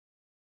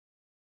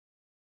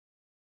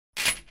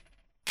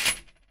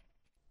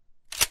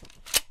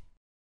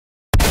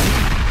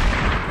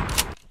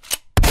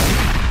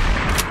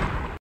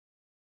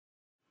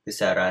This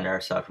Aderonn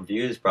Airsoft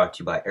review is brought to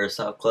you by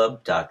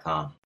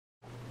AirsoftClub.com.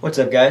 What's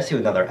up, guys? Here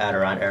with another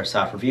Aderonn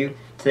Airsoft review.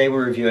 Today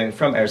we're reviewing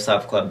from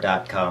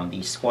AirsoftClub.com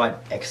the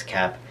Squat X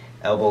Cap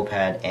elbow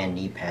pad and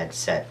knee pad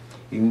set.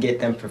 You can get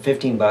them for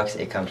 15 bucks.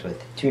 It comes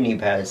with 2 knee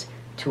pads,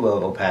 2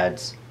 elbow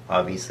pads,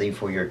 obviously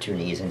for your 2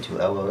 knees and 2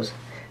 elbows.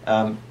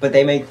 But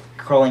they make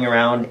crawling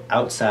around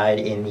outside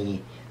in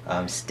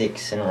the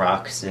sticks and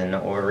rocks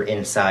or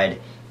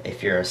inside,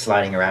 if you're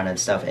sliding around and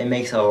stuff, it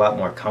makes it a lot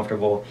more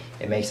comfortable.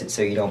 It makes it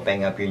so you don't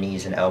bang up your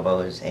knees and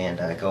elbows and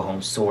go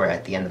home sore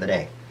at the end of the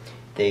day.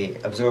 They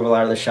absorb a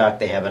lot of the shock.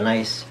 They have a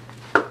nice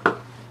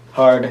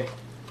hard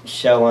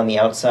shell on the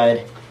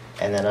outside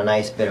and then a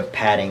nice bit of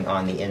padding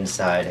on the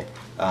inside,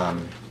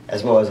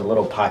 as well as a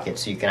little pocket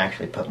so you can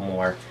actually put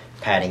more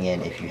padding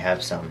in if you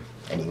have some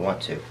and you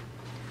want to.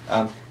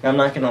 Now, I'm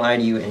not going to lie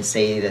to you and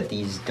say that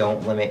these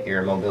don't limit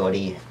your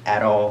mobility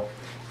at all.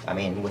 I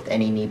mean, with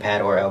any knee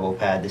pad or elbow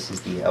pad, this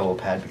is the elbow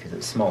pad because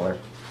it's smaller.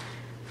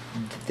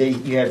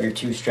 You have your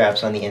 2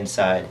 straps on the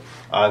inside.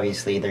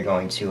 Obviously, they're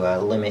going to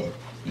limit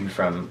you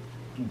from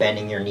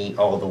bending your knee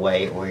all the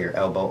way or your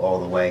elbow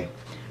all the way.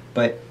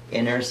 But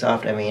in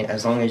Airsoft, I mean,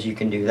 as long as you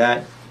can do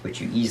that,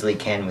 which you easily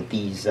can with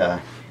these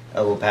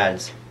elbow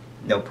pads,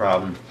 no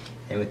problem.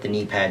 And with the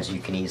knee pads, you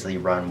can easily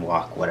run,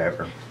 walk,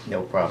 whatever.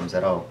 No problems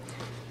at all.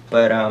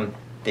 But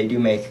they do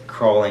make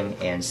crawling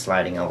and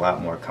sliding a lot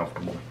more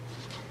comfortable.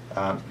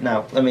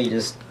 Now, let me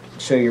just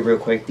show you real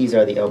quick. These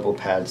are the elbow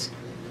pads.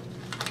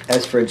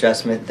 As for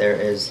adjustment, there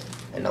is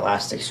an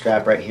elastic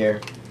strap right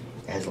here.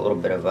 It has a little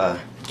bit of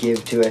a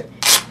give to it.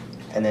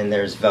 And then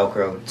there's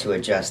Velcro to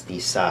adjust the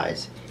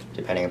size,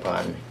 depending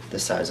upon the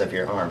size of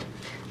your arm.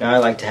 Now, I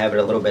like to have it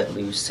a little bit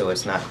loose so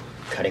it's not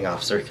cutting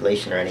off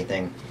circulation or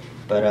anything,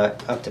 but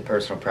up to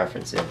personal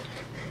preference.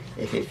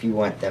 If you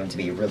want them to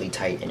be really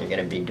tight and you're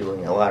going to be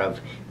doing a lot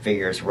of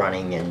vigorous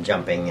running and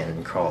jumping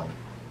and crawling.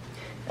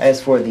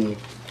 As for the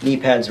knee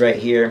pads right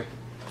here,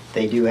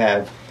 they do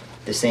have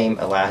the same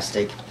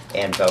elastic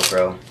and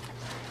Velcro,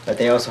 but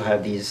they also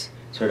have these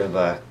sort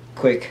of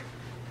quick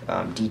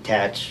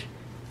detach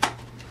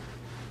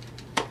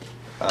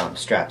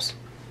straps.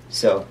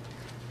 So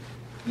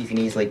you can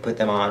easily put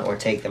them on or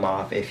take them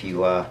off if you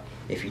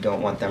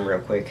don't want them real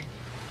quick.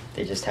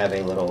 They just have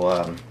a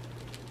little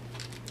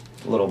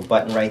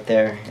button right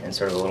there and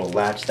sort of a little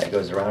latch that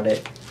goes around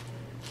it.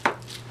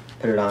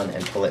 Put it on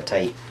and pull it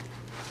tight.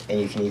 And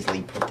you can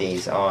easily put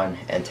these on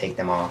and take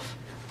them off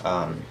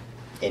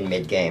in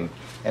mid-game.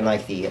 And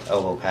like the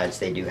elbow pads,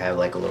 they do have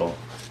like a little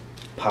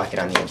pocket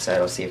on the inside.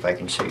 I'll see if I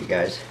can show you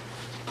guys.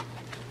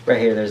 Right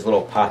here, there's a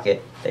little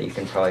pocket that you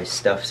can probably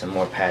stuff some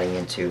more padding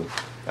into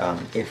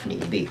if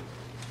need be.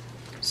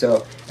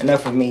 So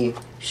enough of me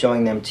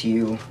showing them to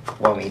you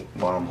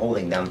while I'm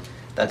holding them.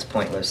 That's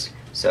pointless.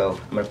 So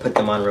I'm going to put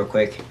them on real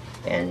quick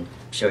and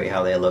show you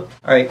how they look.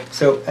 Alright,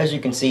 so as you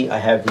can see, I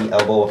have the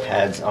elbow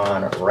pads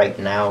on right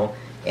now.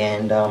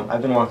 And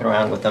I've been walking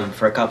around with them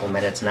for a couple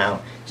minutes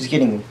now, just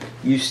getting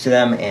used to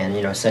them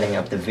and setting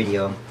up the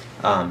video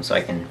so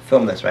I can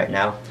film this right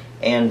now.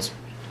 And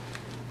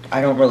I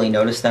don't really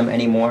notice them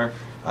anymore,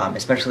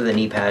 especially the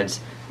knee pads.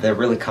 They're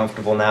really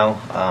comfortable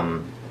now.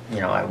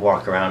 I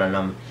walk around in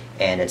them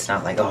and it's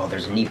not like, oh,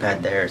 there's a knee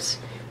pad there, it's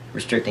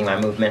restricting my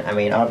movement. I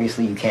mean,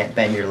 obviously you can't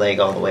bend your leg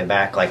all the way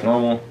back like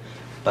normal,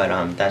 but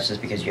that's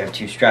just because you have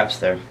 2 straps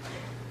there.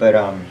 But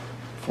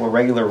for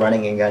regular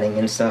running and gunning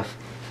and stuff,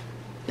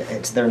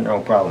 they're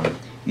no problem.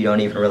 You don't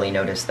even really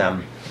notice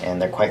them,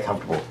 and they're quite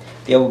comfortable.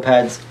 The elbow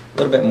pads, a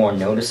little bit more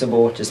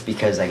noticeable, just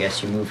because I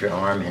guess you move your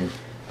arm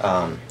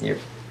and your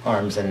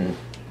arms in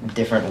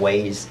different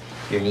ways.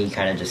 Your knee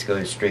kind of just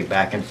goes straight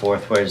back and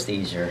forth, whereas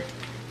these are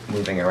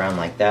moving around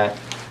like that.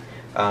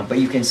 But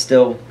you can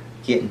still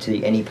get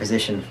into any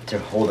position to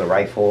hold a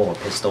rifle or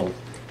pistol,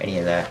 any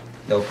of that.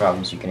 No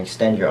problems. You can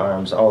extend your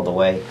arms all the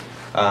way.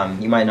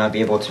 You might not be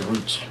able to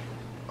reach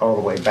all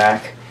the way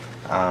back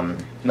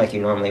like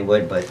you normally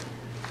would, but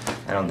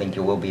I don't think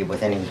you will be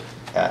with any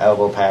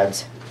elbow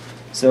pads.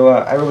 So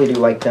I really do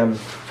like them.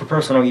 For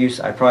personal use,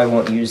 I probably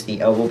won't use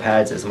the elbow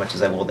pads as much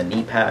as I will the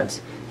knee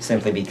pads,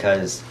 simply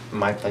because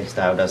my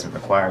playstyle doesn't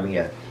require me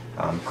to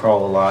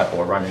crawl a lot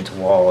or run into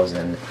walls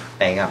and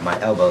bang out my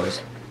elbows.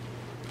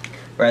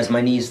 Whereas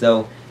my knees,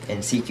 though, in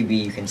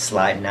CQB you can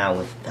slide now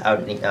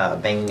without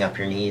banging up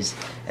your knees,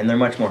 and they're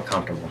much more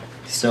comfortable.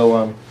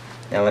 So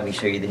now let me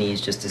show you the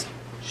knees just to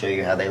show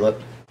you how they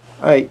look.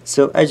 Alright,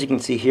 so as you can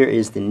see, here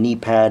is the knee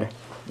pad.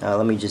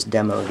 Let me just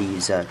demo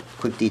these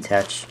quick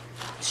detach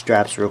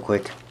straps real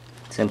quick.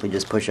 Simply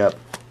just push up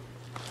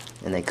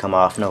and they come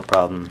off, no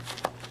problem.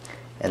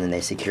 And then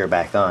they secure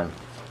back on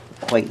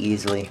quite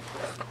easily.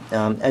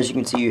 As you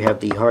can see, you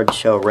have the hard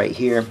shell right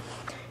here.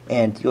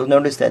 And you'll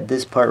notice that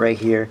this part right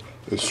here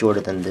is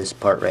shorter than this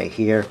part right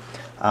here.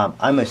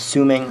 I'm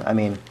assuming,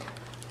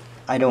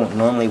 I don't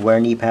normally wear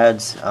knee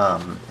pads,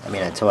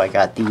 until I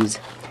got these.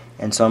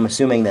 And so I'm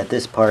assuming that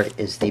this part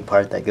is the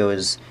part that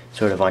goes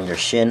sort of on your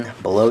shin,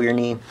 below your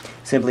knee,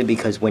 simply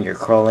because when you're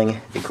crawling,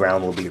 the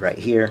ground will be right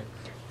here,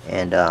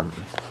 and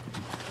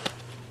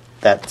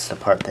that's the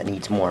part that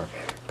needs more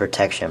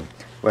protection.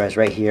 Whereas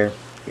right here,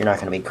 you're not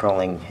going to be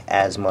crawling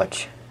as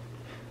much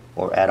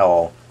or at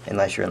all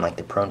unless you're in like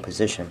the prone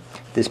position.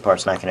 This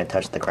part's not going to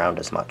touch the ground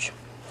as much.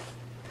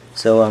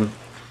 So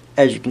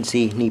as you can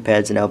see, knee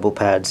pads and elbow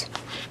pads,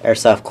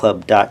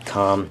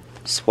 airsoftclub.com,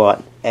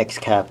 SWAT X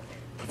cap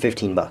for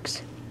 15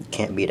 bucks. You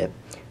can't beat it,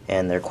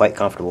 and they're quite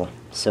comfortable.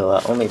 So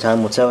only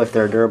time will tell if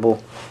they're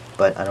durable,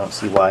 but I don't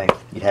see why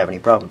you'd have any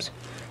problems.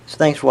 So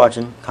thanks for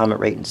watching. Comment,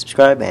 rate, and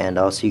subscribe, and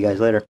I'll see you guys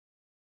later.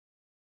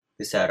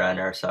 This Aderonn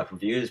Airsoft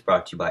review is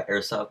brought to you by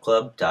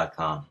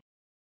airsoftclub.com.